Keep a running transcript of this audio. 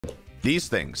these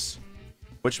things,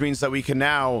 which means that we can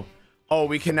now, oh,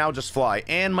 we can now just fly,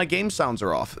 and my game sounds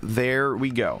are off. There we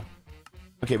go.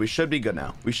 Okay, we should be good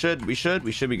now. We should be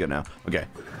good now. Okay.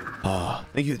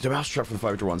 Thank you to Mousetrap for the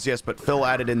 5 ones. Yes, but Phil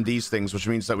added in these things, which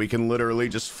means that we can literally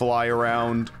just fly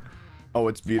around. Oh,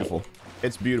 it's beautiful.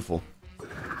 It's beautiful.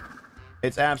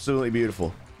 It's absolutely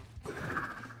beautiful.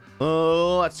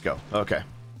 Let's go. Okay.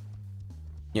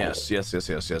 Yes.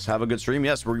 Have a good stream.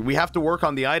 Yes, we have to work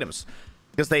on the items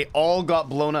because they all got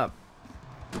blown up.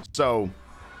 So,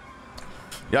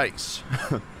 yikes.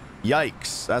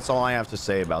 Yikes. That's all I have to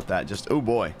say about that. Just, oh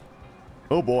boy.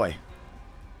 Oh boy.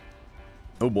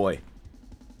 Oh boy.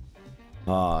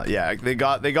 Yeah, they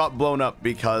got blown up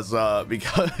because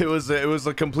it was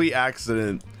a complete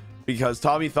accident, because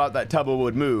Tommy thought that Tubbo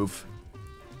would move.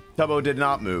 Tubbo did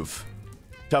not move.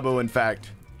 Tubbo, in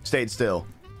fact, stayed still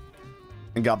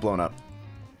and got blown up.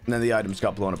 And then the items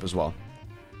got blown up as well.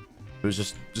 It was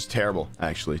just terrible,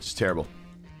 actually. Just terrible.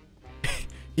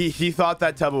 He thought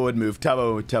that Tubbo would move.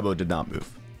 Tubbo did not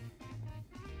move.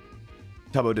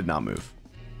 Tubbo did not move.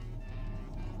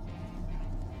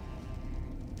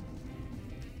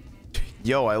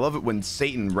 Yo, I love it when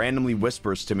Satan randomly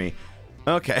whispers to me.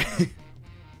 Okay.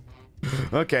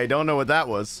 Okay, don't know what that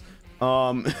was.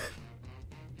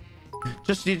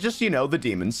 Just you know, the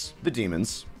demons.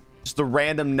 Just the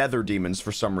random nether demons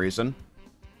for some reason.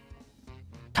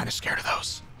 Kind of scared of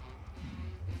those.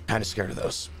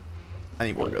 I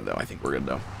think we're good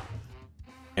though.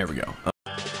 There we go.